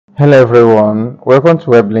Hello everyone, welcome to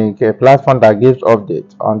WebLink, a platform that gives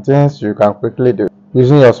updates on things you can quickly do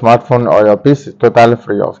using your smartphone or your PC totally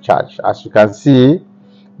free of charge. As you can see,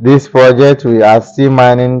 this project, we are still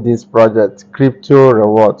mining this project, Crypto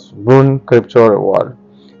Rewards, Boon Crypto Reward.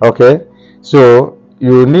 Okay, so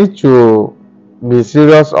you need to be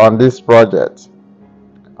serious on this project.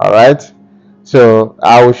 All right, so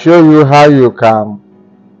I will show you how you can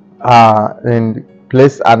in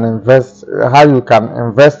place and invest, how you can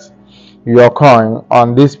invest your coin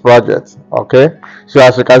on this project. Okay, so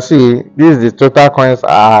as you can see, this is the total coins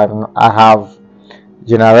I have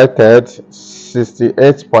generated,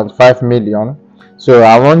 68.5 million. So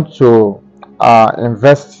I want to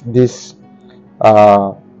invest this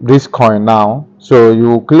coin now. So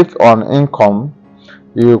you click on income,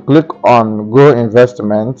 you click on go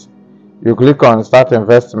investment, you click on start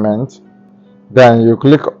investment, then you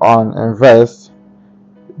click on invest,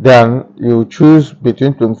 then you choose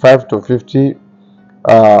between 25 to 50 to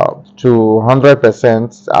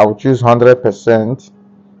 100%. I will choose 100%.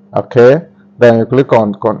 Okay, then you click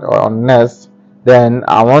on next. Then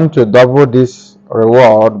I want to double this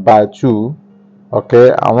reward by 2.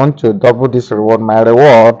 Okay, I want to double this reward. My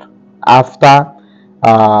reward after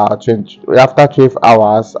after 12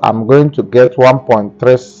 hours, I'm going to get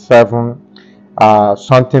 1.37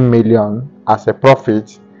 something million as a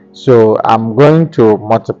profit. So I'm going to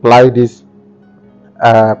multiply this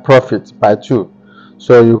profit by 2.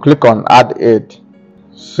 So you click on add aid.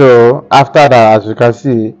 So after that, as you can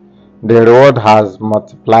see, the reward has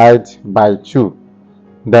multiplied by 2.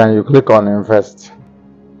 Then you click on invest.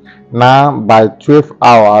 Now by 12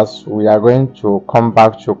 hours, we are going to come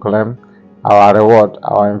back to claim our reward,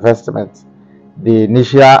 our investment, the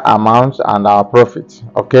initial amount and our profit.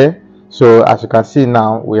 Okay, so as you can see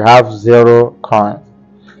now, we have 0 coins.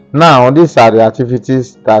 Now these are the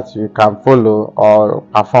activities that you can follow or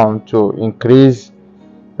perform to increase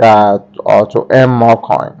or to earn more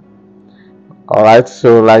coin. All right,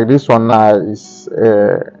 so like this one now is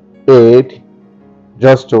aid,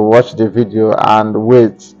 just to watch the video and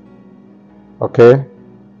wait. Okay,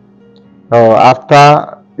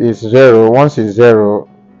 after is 0, once it's 0,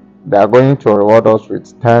 they are going to reward us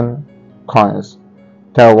with 10 coins,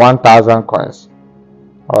 1,000 coins.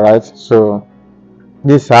 All right, so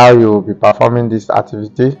this is how you will be performing this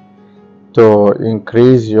activity to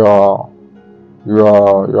increase your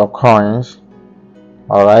coins.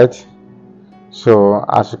 All right, so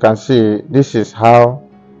as you can see, this is how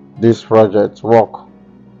this project work.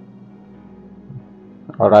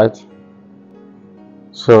 All right,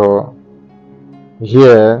 so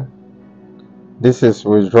here, this is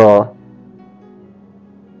withdraw.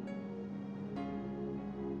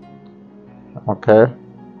 Okay,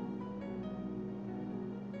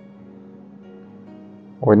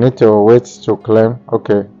 we need to wait to claim.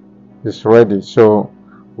 Okay, it's ready, so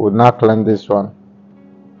we'll now claim this one.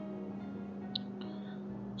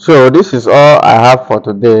 So this is all I have for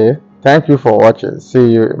today. Thank you for watching.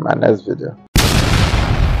 See you in my next video.